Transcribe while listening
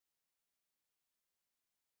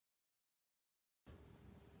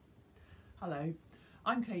Hello,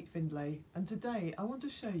 I'm Kate Findlay, and today I want to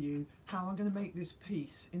show you how I'm going to make this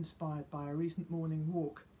piece inspired by a recent morning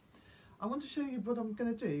walk. I want to show you what I'm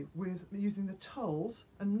going to do with using the tulles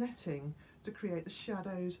and netting to create the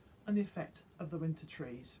shadows and the effect of the winter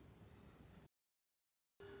trees.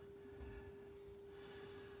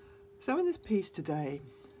 So in this piece today,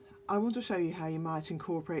 I want to show you how you might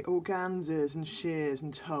incorporate organzas and shears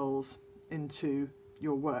and tulles into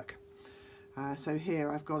your work. So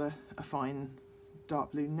here I've got a fine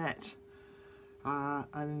dark blue net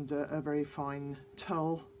and a very fine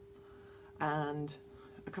tulle and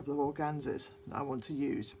a couple of organzas that I want to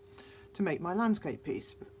use to make my landscape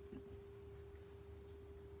piece.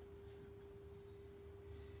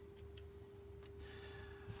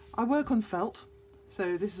 I work on felt,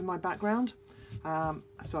 so this is my background.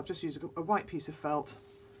 So I've just used a white piece of felt,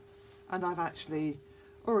 and I've actually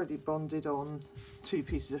already bonded on two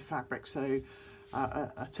pieces of fabric, so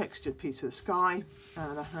a textured piece of the sky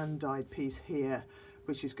and a hand-dyed piece here,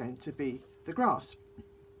 which is going to be the grass.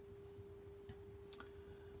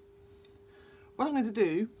 What I'm going to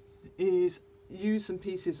do is use some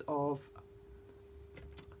pieces of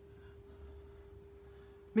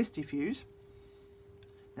Misty Fuse.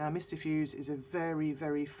 Now Misty Fuse is a very,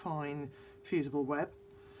 very fine fusible web,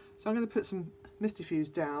 so I'm going to put some Misty Fuse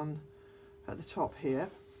down at the top here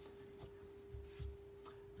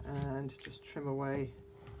and just trim away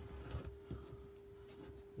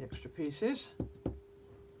the extra pieces.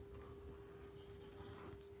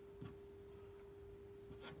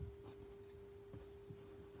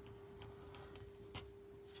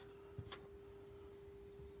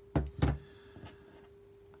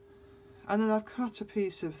 And then I've cut a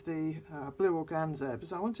piece of the blue organza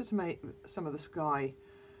because I wanted to make some of the sky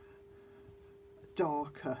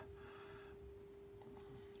darker,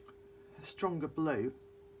 a stronger blue.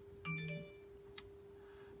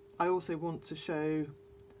 I also want to show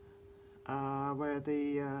where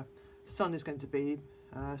the sun is going to be,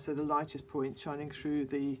 so the lightest point shining through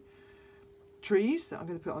the trees that I'm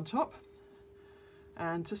going to put on top.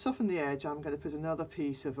 And to soften the edge, I'm going to put another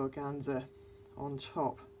piece of organza on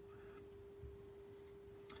top,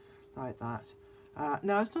 like that.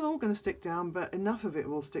 Now it's not all going to stick down, but enough of it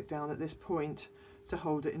will stick down at this point to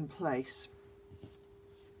hold it in place.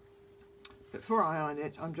 But before I iron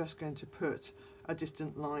it, I'm just going to put a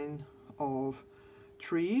distant line of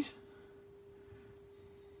trees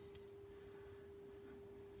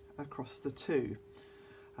across the two.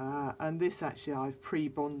 And this actually I've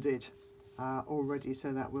pre-bonded already,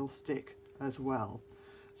 so that will stick as well.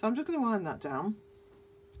 So I'm just going to iron that down.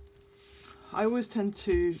 I always tend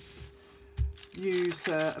to use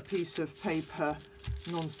a piece of paper,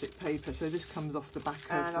 non-stick paper, so this comes off the back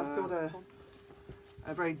of, and I've got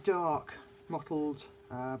a very dark mottled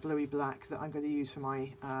bluey black that I'm going to use for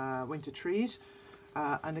my winter trees,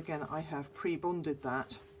 and again I have pre-bonded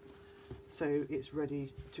that so it's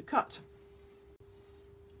ready to cut.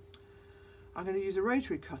 I'm going to use a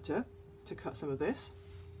rotary cutter to cut some of this.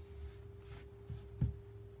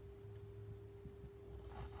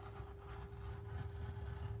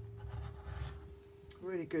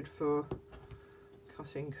 Really good for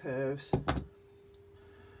cutting curves, and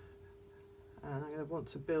I'm going to want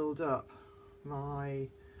to build up my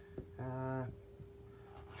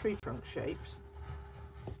tree trunk shapes.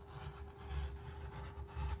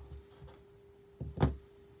 The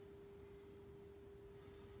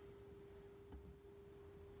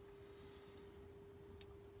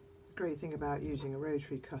great thing about using a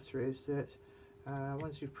rotary cutter is that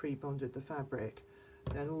once you've pre-bonded the fabric,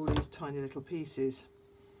 then all these tiny little pieces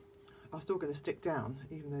are still going to stick down,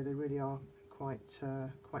 even though they really are quite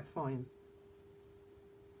fine.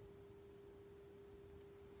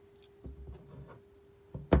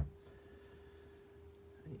 And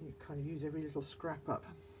you kind of use every little scrap up.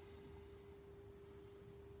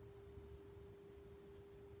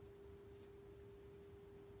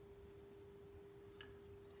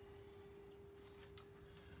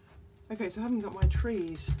 Okay, so I haven't got my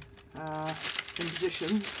trees in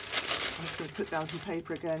position. I'm just going to put down some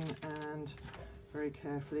paper again and very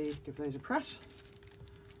carefully give those a press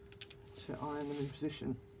to iron them in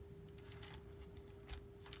position.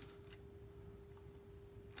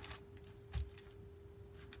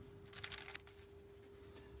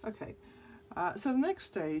 Okay, so the next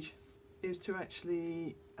stage is to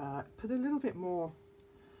actually put a little bit more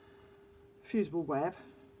fusible web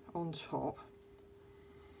on top,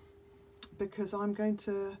 because I'm going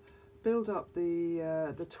to build up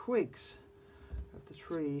the twigs of the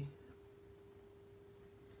tree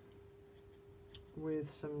with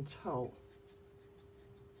some tulle.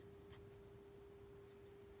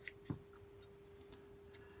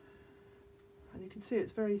 can see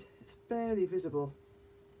it's barely visible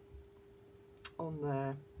on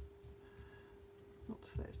there. Not to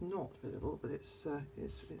say it's not visible, but it's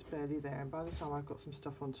barely there, and by the time I've got some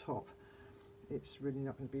stuff on top, it's really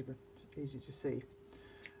not going to be easy to see.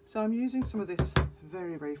 So I'm using some of this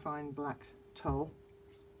very, very fine black tulle,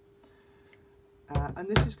 and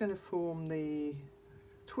this is going to form the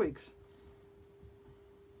twigs.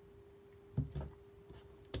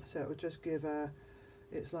 So it would just give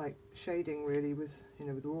it's like shading really with, you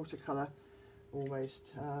know, with watercolour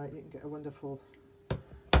almost. You can get a wonderful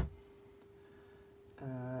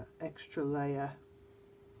extra layer,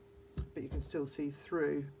 but you can still see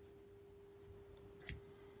through.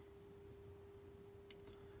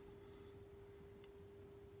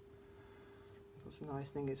 What's the nice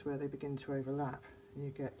thing is where they begin to overlap, and you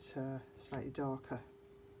get slightly darker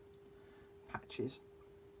patches.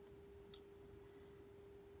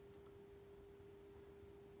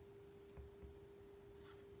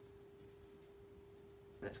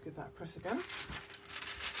 Let's give that a press again.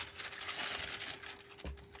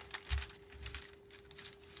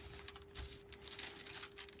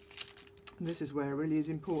 And this is where it really is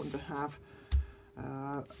important to have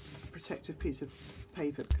a protective piece of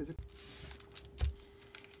paper, because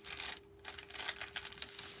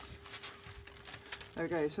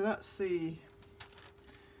okay, so that's the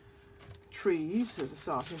trees as a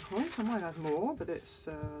starting point. I might add more, but it's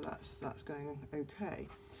that's going okay.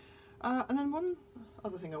 And then one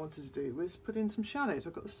other thing I wanted to do was put in some shadows.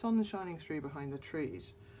 I've got the sun shining through behind the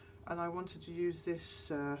trees, and I wanted to use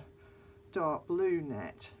this dark blue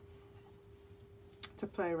net to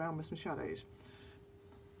play around with some shadows.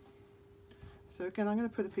 So again, I'm going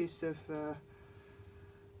to put a piece of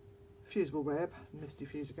fusible web, Misty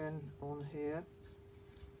Fuse again, on here,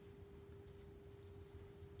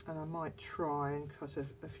 and I might try and cut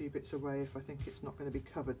a few bits away if I think it's not going to be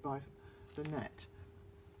covered by the net.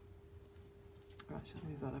 Right, just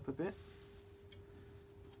move that up a bit.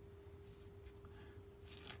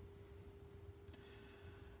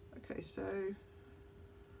 Okay, so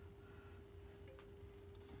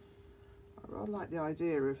I rather like the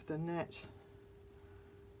idea of the net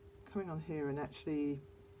coming on here and actually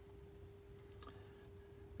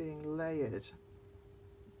being layered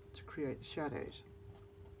to create the shadows.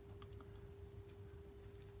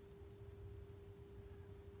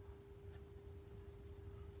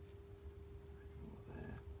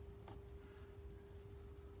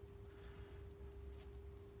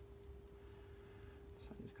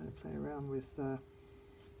 Kind of play around with how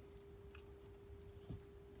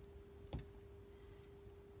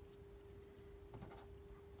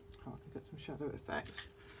I can get some shadow effects.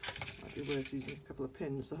 Might be worth using a couple of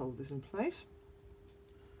pins to hold this in place.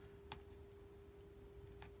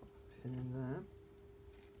 Pin in there.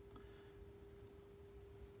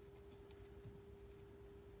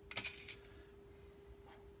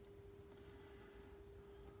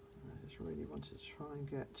 I just really wanted to try and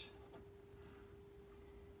get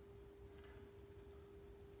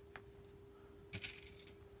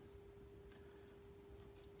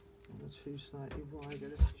two slightly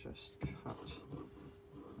wider. Let's just cut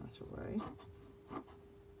that away.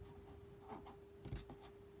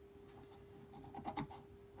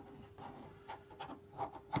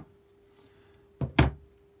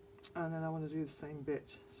 And then I want to do the same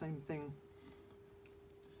thing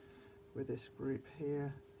with this group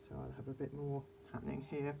here. So I'll have a bit more happening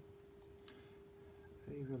here,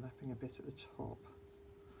 overlapping a bit at the top,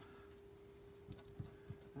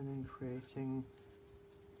 and then creating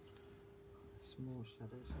small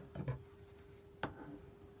shadows.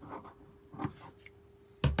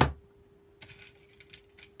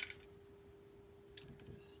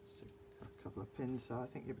 Just a couple of pins, so I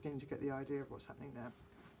think you're beginning to get the idea of what's happening there.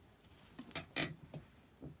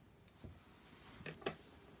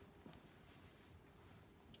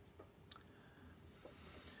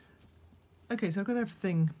 Okay, so I've got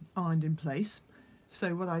everything ironed in place.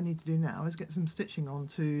 So what I need to do now is get some stitching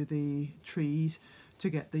onto the trees to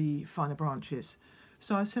get the finer branches.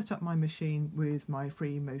 So I've set up my machine with my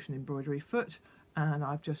free motion embroidery foot, and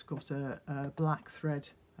I've just got a black thread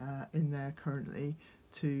in there currently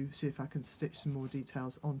to see if I can stitch some more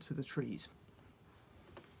details onto the trees.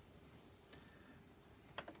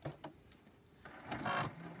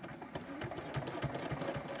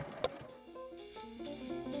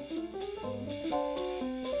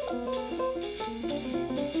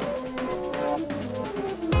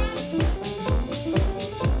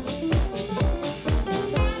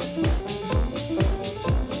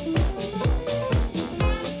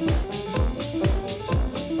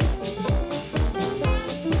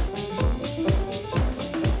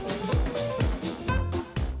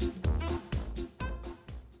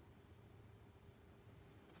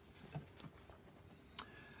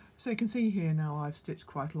 So you can see here now I've stitched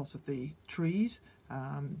quite a lot of the trees.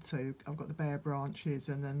 So I've got the bare branches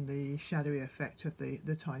and then the shadowy effect of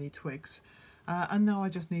the tiny twigs. And now I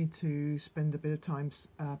just need to spend a bit of time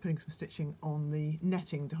putting some stitching on the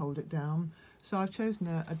netting to hold it down. So I've chosen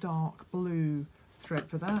a dark blue thread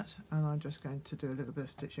for that, and I'm just going to do a little bit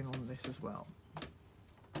of stitching on this as well.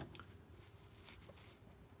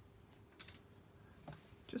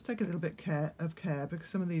 Just take a little bit of care because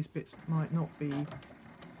some of these bits might not be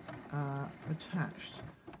attached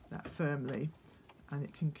that firmly, and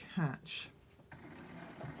it can catch.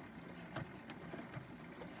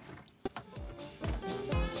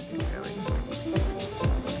 Keep going.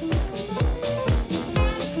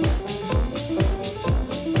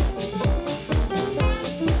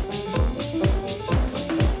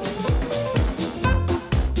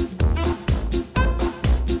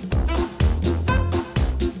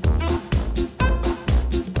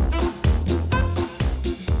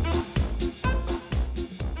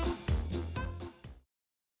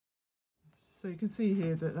 So you can see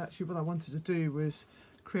here that actually what I wanted to do was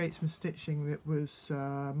create some stitching that was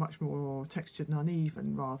much more textured and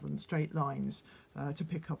uneven rather than straight lines to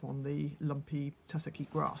pick up on the lumpy tussocky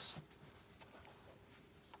grass.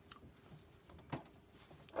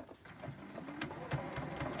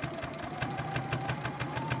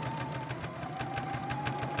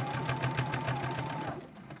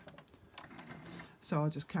 So I'll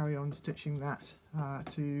just carry on stitching that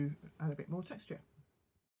to add a bit more texture.